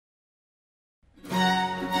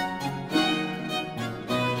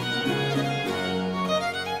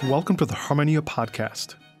Welcome to the Harmonia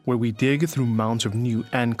Podcast, where we dig through mounds of new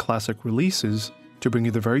and classic releases to bring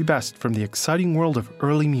you the very best from the exciting world of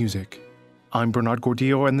early music. I'm Bernard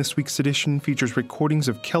Gordillo, and this week's edition features recordings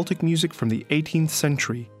of Celtic music from the 18th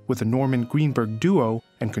century with the Norman Greenberg Duo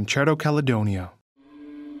and Concerto Caledonia.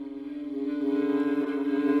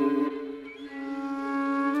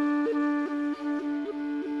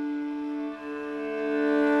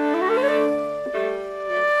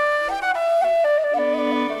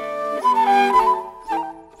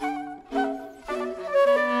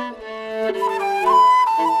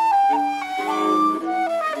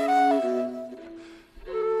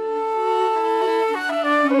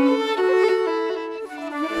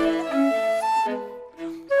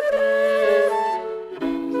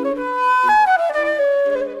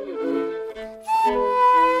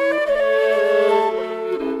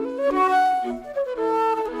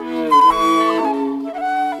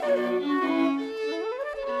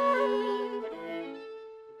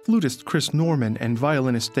 Flutist Chris Norman and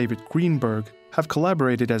violinist David Greenberg have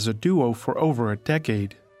collaborated as a duo for over a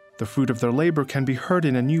decade. The fruit of their labor can be heard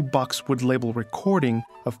in a new Boxwood label recording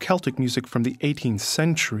of Celtic music from the 18th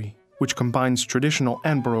century, which combines traditional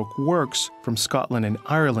and Baroque works from Scotland and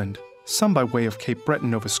Ireland, some by way of Cape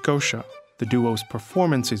Breton, Nova Scotia. The duo's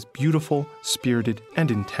performance is beautiful, spirited,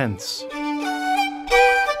 and intense.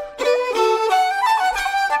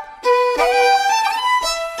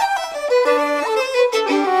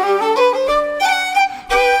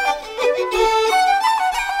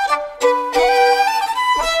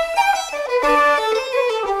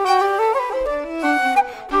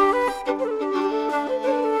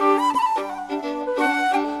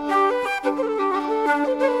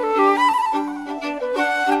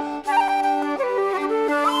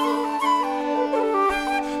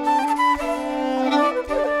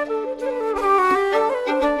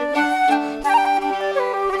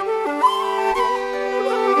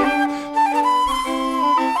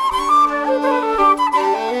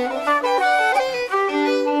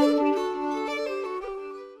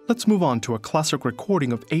 Let's move on to a classic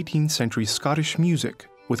recording of 18th century Scottish music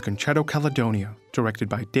with Concerto Caledonia, directed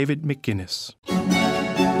by David McGuinness.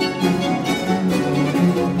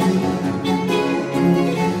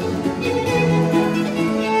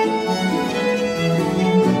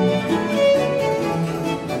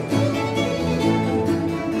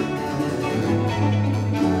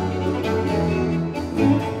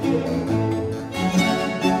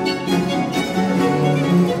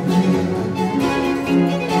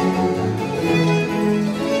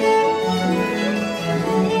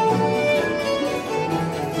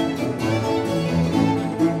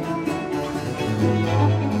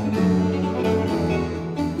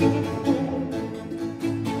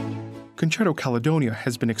 Concerto Caledonia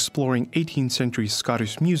has been exploring 18th century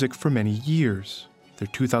Scottish music for many years. Their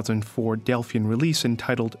 2004 Delphian release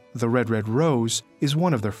entitled The Red Red Rose is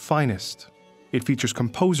one of their finest. It features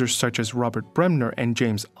composers such as Robert Bremner and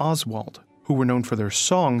James Oswald, who were known for their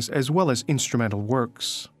songs as well as instrumental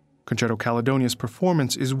works. Concerto Caledonia's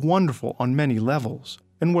performance is wonderful on many levels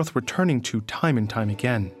and worth returning to time and time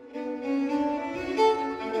again.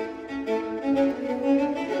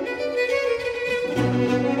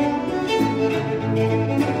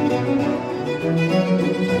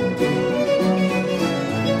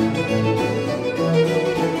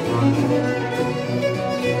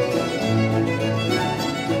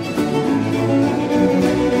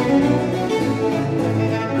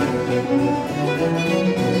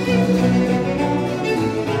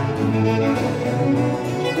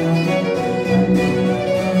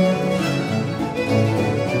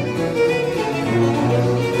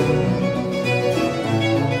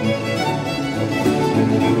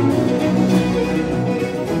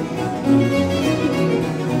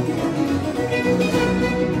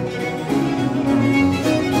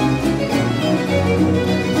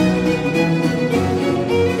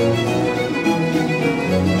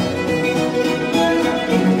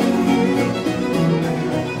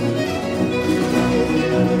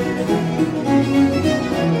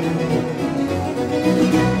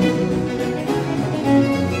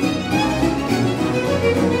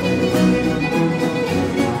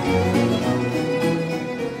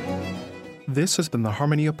 This has been the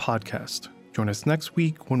Harmonia Podcast. Join us next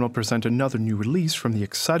week when we'll present another new release from the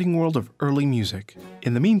exciting world of early music.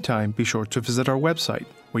 In the meantime, be sure to visit our website,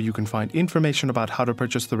 where you can find information about how to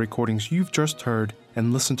purchase the recordings you've just heard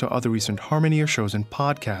and listen to other recent Harmonia shows and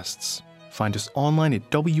podcasts. Find us online at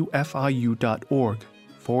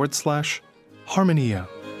wfiu.org/Harmonia.